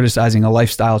believe you're criticizing a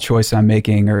lifestyle choice I'm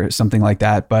making or something like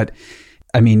that. But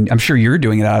I mean, I'm sure you're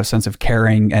doing it out of a sense of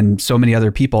caring, and so many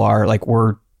other people are. Like,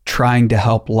 we're trying to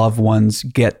help loved ones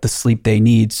get the sleep they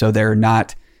need so they're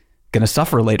not going to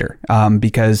suffer later.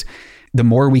 Because the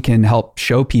more we can help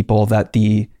show people that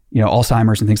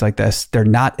Alzheimer's and things like this, they're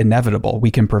not inevitable.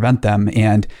 We can prevent them.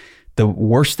 And the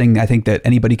worst thing I think that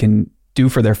anybody can do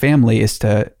for their family is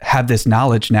to have this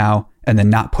knowledge now and then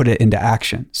not put it into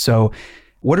action. So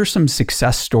what are some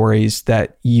success stories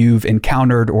that you've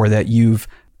encountered or that you've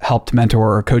helped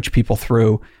mentor or coach people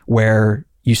through where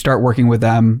you start working with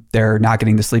them, they're not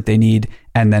getting the sleep they need,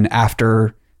 and then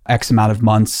after X amount of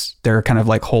months, their kind of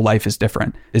like whole life is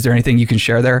different? Is there anything you can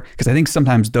share there? Because I think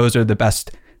sometimes those are the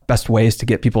best ways to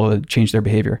get people to change their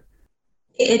behavior.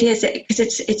 It is,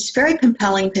 because it's very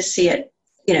compelling to see it,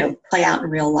 play out in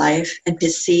real life, and to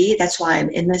see, that's why I'm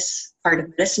in this part of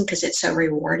medicine, because it's so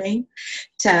rewarding.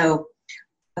 So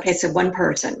one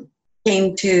person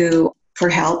came for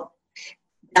help,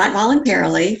 not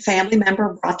voluntarily. Family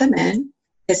member brought them in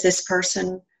because this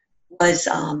person was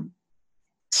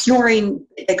snoring.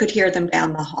 They could hear them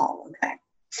down the hall. Okay.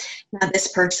 Now this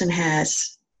person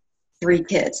has 3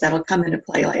 kids. That'll come into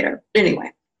play later. But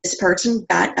anyway, this person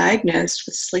got diagnosed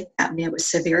with sleep apnea, with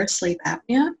severe sleep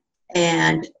apnea,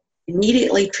 and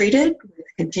immediately treated with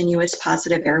continuous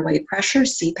positive airway pressure,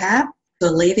 CPAP, to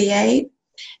alleviate.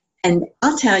 And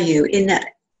I'll tell you,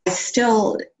 I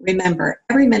still remember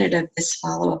every minute of this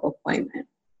follow-up appointment.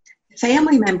 A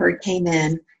family member came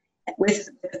in with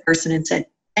the person and said,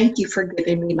 "Thank you for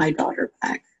giving me my daughter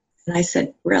back." And I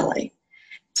said, "Really?"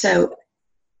 So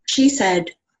she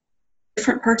said,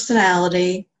 different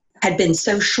personality, had been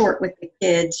so short with the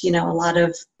kids, a lot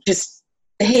of just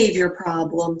behavior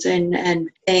problems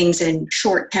and things, and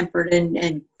short-tempered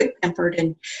and quick-tempered.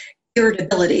 And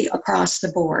irritability across the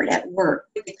board at work,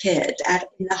 with the kids,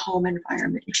 in the home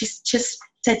environment. And she just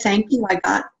said, thank you, I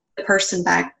got the person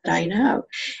back that I know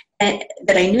and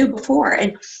that I knew before.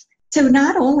 And so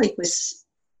not only was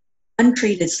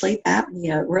untreated sleep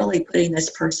apnea really putting this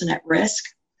person at risk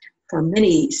for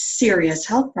many serious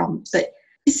health problems, but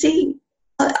to see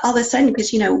all of a sudden,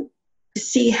 because, to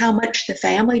see how much the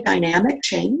family dynamic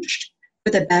changed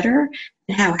for the better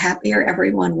and how happier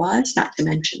everyone was, not to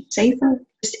mention safer,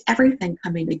 just everything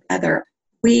coming together.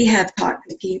 We have talked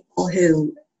to people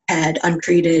who had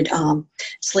untreated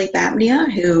sleep apnea,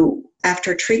 who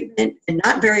after treatment, and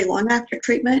not very long after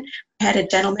treatment, had a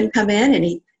gentleman come in and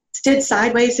he stood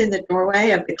sideways in the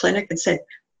doorway of the clinic and said,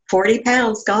 40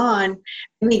 pounds gone.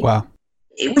 I mean, wow.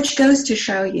 Which goes to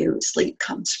show you sleep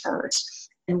comes first.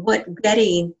 And what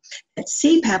getting that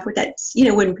CPAP, with that,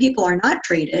 when people are not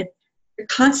treated, they're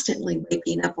constantly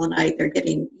waking up all night. They're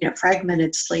getting,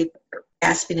 fragmented sleep,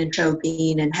 gasping and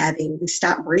choking and having to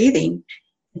stop breathing.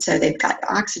 And so they've got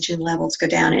the oxygen levels go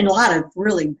down and a lot of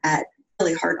really bad,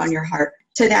 really hard on your heart.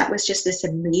 So that was just this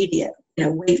immediate,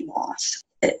 weight loss.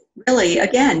 It really,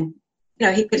 again,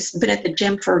 he could have been at the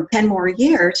gym for 10 more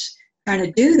years trying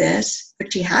to do this,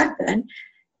 which he had been,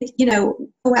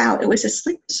 go out. It was a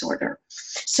sleep disorder.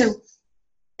 So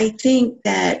I think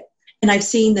that, and I've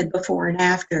seen the before and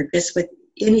after, just with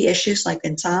any issues like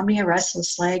insomnia,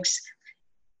 restless legs,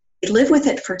 they live with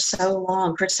it for so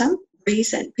long. For some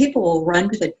reason, people will run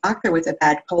to the doctor with a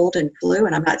bad cold and flu,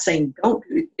 and I'm not saying don't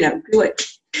do it.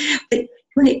 But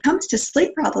when it comes to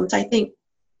sleep problems, I think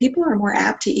people are more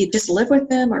apt to just live with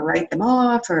them or write them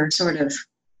off or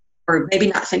or maybe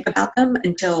not think about them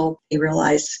until they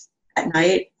realize at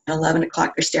night at 11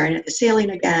 o'clock they're staring at the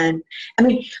ceiling again. I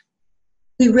mean,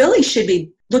 we really should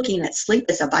be looking at sleep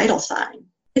as a vital sign.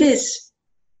 It is,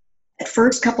 at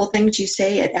first couple things you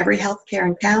say at every healthcare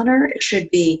encounter, it should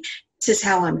be, this is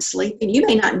how I'm sleeping. You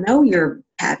may not know you're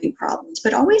having problems,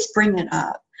 but always bring it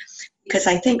up, because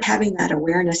I think having that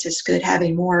awareness is good,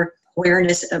 having more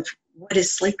awareness of what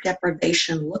does sleep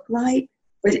deprivation look like.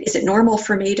 Is it normal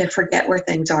for me to forget where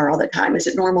things are all the time? Is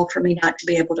it normal for me not to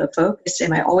be able to focus?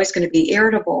 Am I always going to be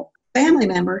irritable? Family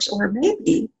members, or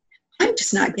maybe I'm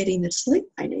just not getting the sleep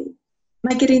I need.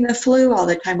 Am I getting the flu all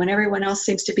the time when everyone else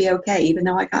seems to be okay, even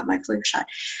though I got my flu shot?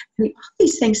 I mean, all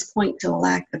these things point to a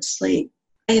lack of sleep.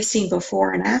 I have seen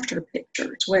before and after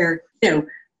pictures where,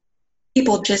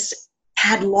 people just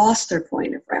had lost their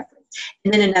point of reference.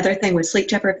 And then another thing with sleep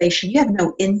deprivation, you have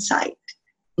no insight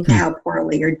into how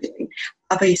poorly you're doing.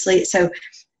 Obviously, so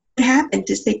what happens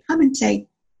is they come and say,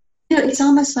 it's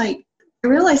almost like, I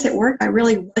realized at work I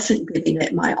really wasn't giving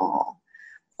it my all,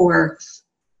 or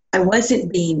I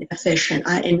wasn't being efficient.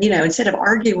 Instead of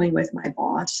arguing with my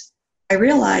boss, I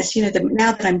realized, that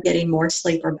now that I'm getting more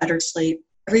sleep or better sleep,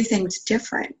 everything's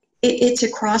different. It's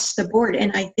across the board.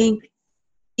 And I think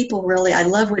people really, I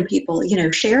love when people,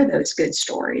 share those good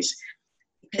stories,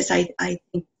 because I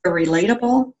think they're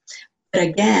relatable. But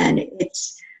again,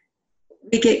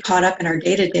 we get caught up in our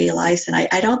day-to-day lives, and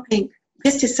I don't think,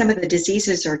 just as some of the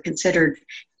diseases are considered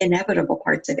inevitable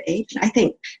parts of age, I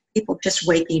think people just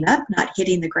waking up, not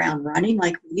hitting the ground running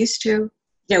like we used to.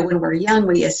 When we're young,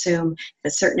 we assume at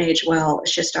a certain age, well,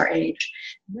 it's just our age.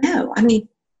 No, I mean,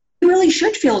 you really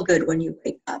should feel good when you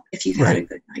wake up if you've had a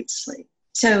good night's sleep.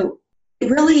 So it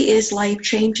really is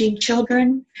life-changing.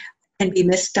 Children can be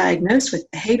misdiagnosed with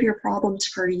behavior problems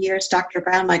for years. Dr.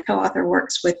 Brown, my co-author,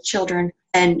 works with children,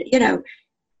 and,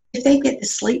 if they get the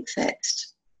sleep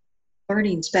fixed,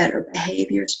 learning's better,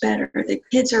 behavior's better. The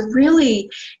kids are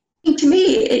really, to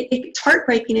me, it's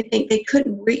heartbreaking to think they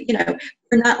couldn't, we're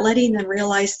not letting them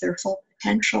realize their full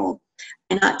potential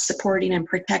and not supporting and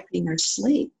protecting their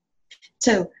sleep.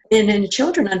 So, and in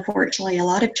children, unfortunately, a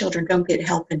lot of children don't get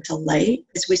help until late,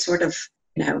 because we sort of,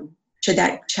 should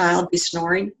that child be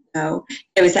snoring? No.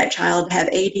 Does that child have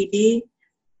ADD?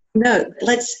 No.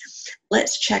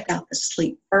 Let's check out the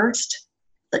sleep first.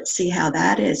 Let's see how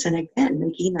that is. And again,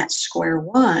 making that square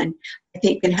one, I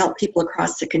think, can help people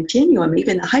across the continuum,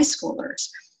 even the high schoolers.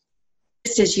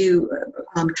 Just as you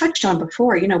touched on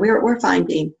before, we're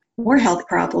finding more health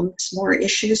problems, more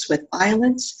issues with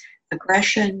violence,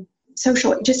 aggression,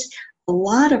 social, just a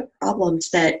lot of problems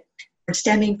that are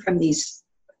stemming from these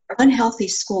unhealthy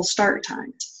school start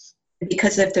times.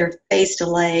 Because of their phase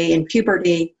delay in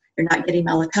puberty, they're not getting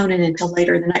melatonin until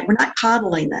later in the night. We're not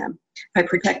coddling them by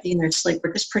protecting their sleep.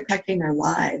 We're just protecting their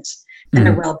lives and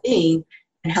their well-being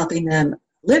and helping them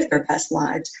live their best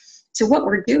lives. So what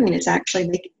we're doing is actually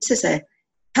this is a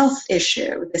health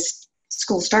issue, this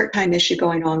school start time issue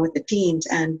going on with the teens.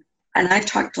 And I've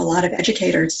talked to a lot of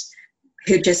educators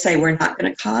who just say, we're not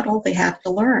going to coddle, they have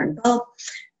to learn. Well,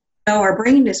 No, our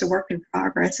brain is a work in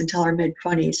progress until our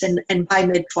mid-20s. And by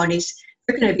mid-20s,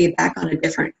 we're going to be back on a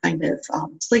different kind of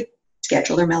sleep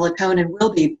schedule. Their melatonin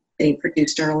will be being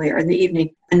produced earlier in the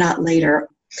evening and not later.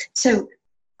 So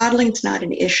coddling's not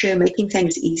an issue. Making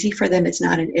things easy for them is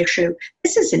not an issue.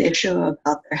 This is an issue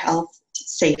about their health,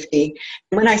 safety.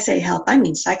 And when I say health, I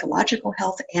mean psychological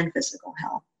health and physical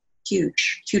health.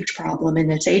 Huge, huge problem in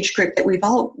this age group that we've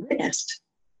all witnessed.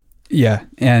 Yeah.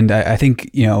 And I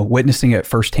think, witnessing it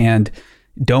firsthand,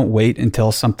 don't wait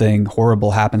until something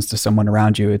horrible happens to someone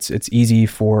around you. It's easy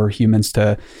for humans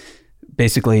to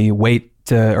basically wait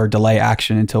or delay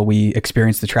action until we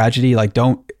experience the tragedy. Like,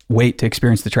 don't wait to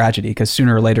experience the tragedy, because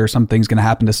sooner or later something's going to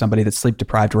happen to somebody that's sleep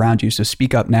deprived around you. So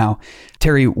speak up now.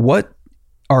 Terry, what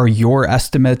are your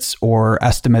estimates or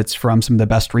estimates from some of the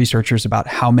best researchers about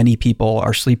how many people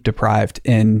are sleep deprived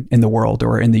in the world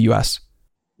or in the US?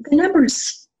 The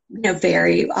numbers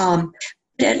vary.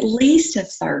 At least a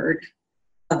third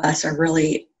of us are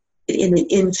really in the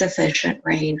insufficient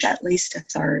range, at least a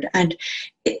third. And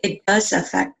it does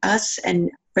affect us. And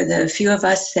for the few of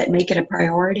us that make it a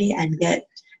priority and get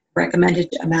recommended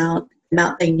amount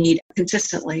they need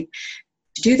consistently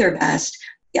to do their best,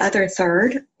 the other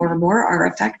third or more are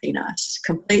affecting us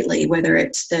completely, whether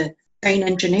it's the train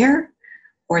engineer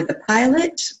or the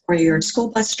pilot or your school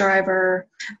bus driver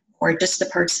or just the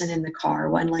person in the car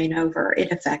one lane over.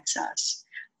 It affects us,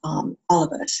 all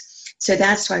of us. So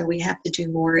that's why we have to do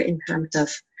more in terms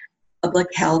of public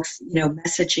health,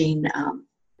 messaging,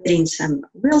 getting some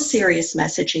real serious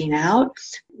messaging out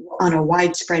on a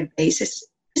widespread basis.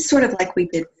 It's sort of like we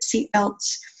did with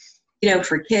seatbelts,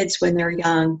 for kids when they're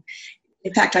young.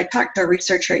 In fact, I talked to a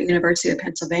researcher at University of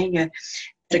Pennsylvania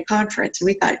at a conference, and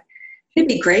we thought it'd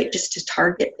be great just to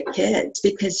target the kids,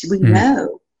 because we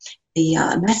know the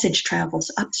message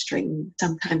travels upstream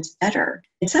sometimes better.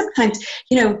 And sometimes,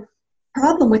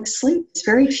 problem with sleep is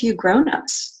very few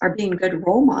grown-ups are being good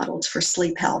role models for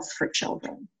sleep health for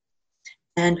children.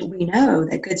 And we know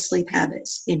that good sleep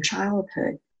habits in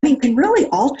childhood, can really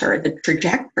alter the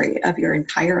trajectory of your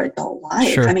entire adult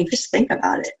life. Sure. Just think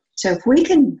about it. So if we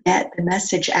can get the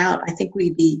message out, I think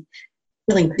we'd be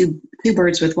killing two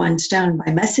birds with one stone by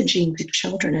messaging to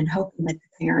children and hoping that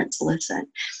the parents listen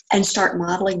and start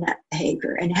modeling that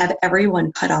behavior and have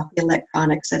everyone cut off the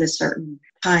electronics at a certain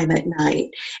time at night.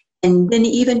 And then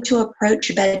even to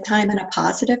approach bedtime in a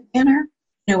positive manner.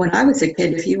 When I was a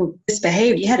kid, if you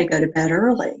misbehaved, you had to go to bed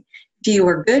early. If you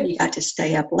were good, you got to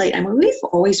stay up late. We've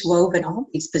always woven all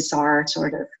these bizarre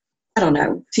sort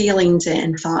of, feelings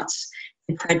and thoughts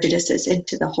and prejudices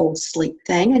into the whole sleep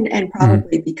thing. And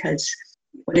probably because,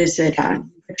 what is it?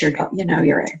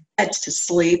 Your pets to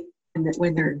sleep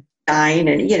when they're dying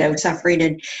and, suffering.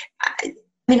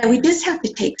 And we just have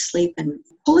to take sleep and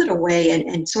pull it away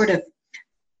and sort of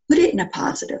put it in a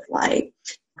positive light,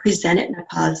 present it in a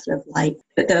positive light.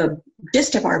 But the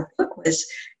gist of our book was,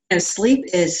 sleep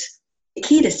is the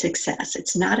key to success.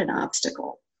 It's not an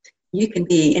obstacle. You can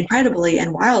be incredibly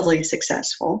and wildly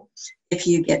successful if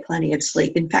you get plenty of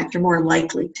sleep. In fact, you're more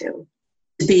likely to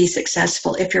be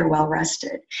successful if you're well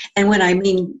rested. And when I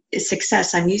mean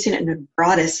success, I'm using it in the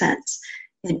broadest sense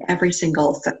in every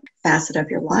single facet of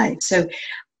your life. So,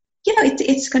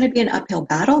 it's going to be an uphill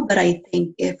battle, but I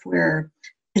think if we're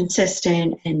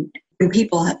consistent and when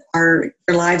people their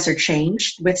lives are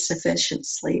changed with sufficient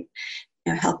sleep,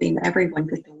 helping everyone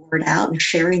get the word out and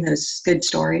sharing those good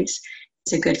stories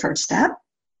is a good first step.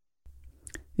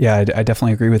 Yeah, I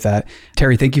definitely agree with that.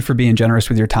 Terry, thank you for being generous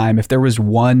with your time. If there was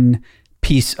one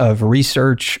piece of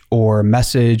research or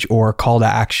message or call to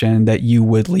action that you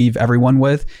would leave everyone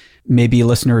with, maybe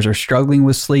listeners are struggling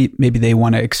with sleep, maybe they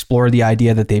want to explore the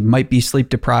idea that they might be sleep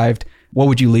deprived, what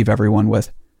would you leave everyone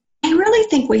with? I really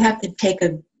think we have to take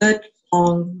a good,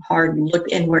 long, hard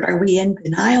look inward. Are we in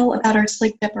denial about our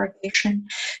sleep deprivation?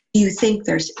 Do you think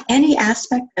there's any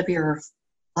aspect of your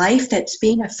life that's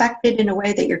being affected in a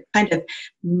way that you're kind of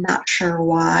not sure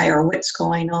why or what's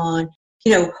going on?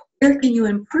 Where can you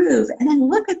improve? And then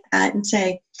look at that and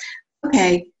say,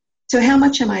 okay, so how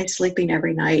much am I sleeping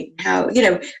every night? How,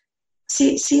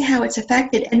 see how it's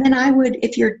affected. And then I would,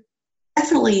 if you're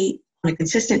definitely on a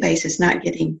consistent basis not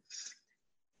getting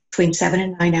between 7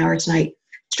 and 9 hours a night,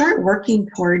 start working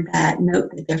toward that,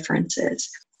 note the differences.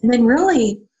 And then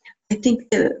really, I think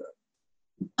the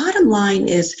bottom line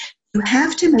is you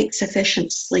have to make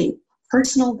sufficient sleep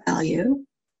personal value,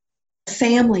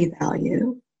 family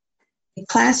value, a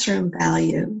classroom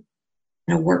value,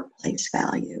 and a workplace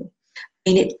value.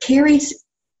 It carries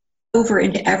over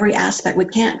into every aspect. We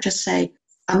can't just say,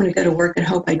 I'm going to go to work and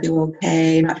hope I do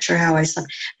okay, not sure how I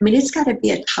slept. It's got to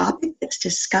be a topic that's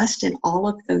discussed in all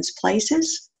of those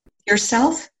places.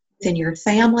 Yourself, within your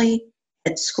family,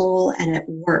 at school, and at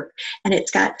work. And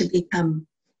it's got to become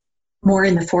more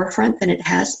in the forefront than it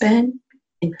has been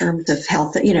in terms of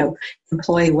health,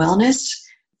 employee wellness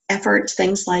efforts,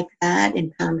 things like that,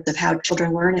 in terms of how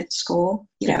children learn at school.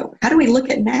 How do we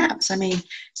look at naps? I mean,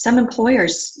 some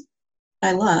employers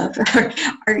I love are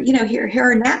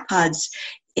here are nap pods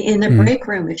in the break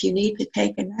room if you need to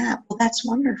take a nap. Well, that's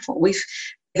wonderful. We've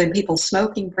given people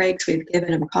smoking breaks. We've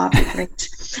given them coffee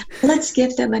breaks. Let's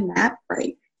give them a nap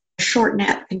break. A short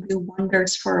nap can do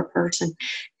wonders for a person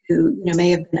who may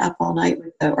have been up all night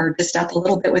or just up a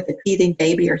little bit with a teething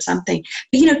baby or something.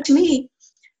 But to me,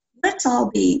 let's all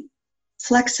be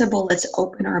flexible. Let's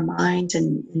open our minds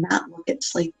and not look at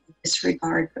sleep with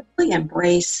disregard, but really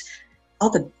embrace all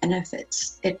the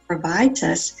benefits it provides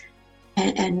us.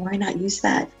 And why not use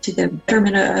that to the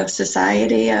betterment of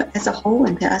society as a whole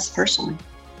and to us personally?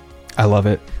 I love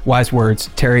it. Wise words.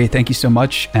 Terry, thank you so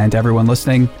much. And to everyone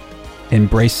listening,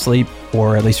 embrace sleep,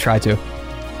 or at least try to.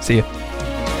 See you.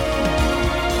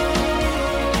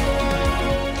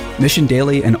 Mission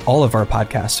Daily and all of our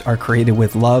podcasts are created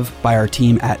with love by our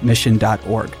team at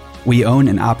mission.org. We own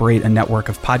and operate a network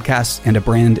of podcasts and a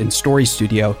brand and story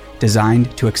studio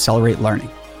designed to accelerate learning.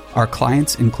 Our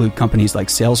clients include companies like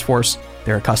Salesforce,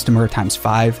 they're a customer times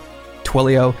 5,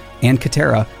 Twilio, and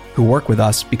Katera, who work with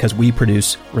us because we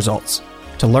produce results.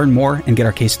 To learn more and get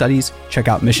our case studies, check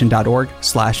out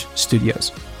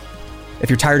mission.org/studios. If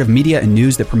you're tired of media and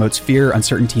news that promotes fear,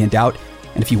 uncertainty, and doubt,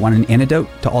 and if you want an antidote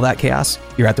to all that chaos,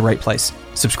 you're at the right place.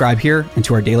 Subscribe here and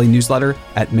to our daily newsletter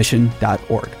at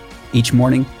mission.org. Each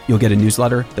morning, you'll get a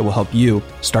newsletter that will help you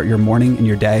start your morning and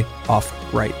your day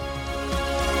off right.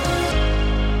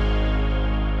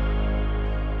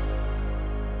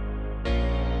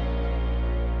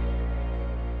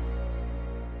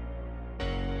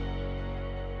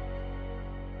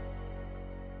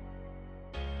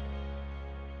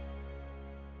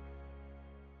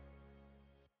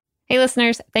 Hey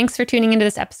listeners, thanks for tuning into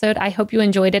this episode. I hope you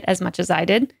enjoyed it as much as I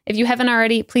did. If you haven't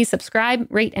already, please subscribe,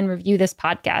 rate, and review this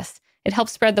podcast. It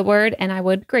helps spread the word, and I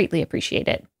would greatly appreciate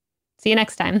it. See you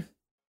next time.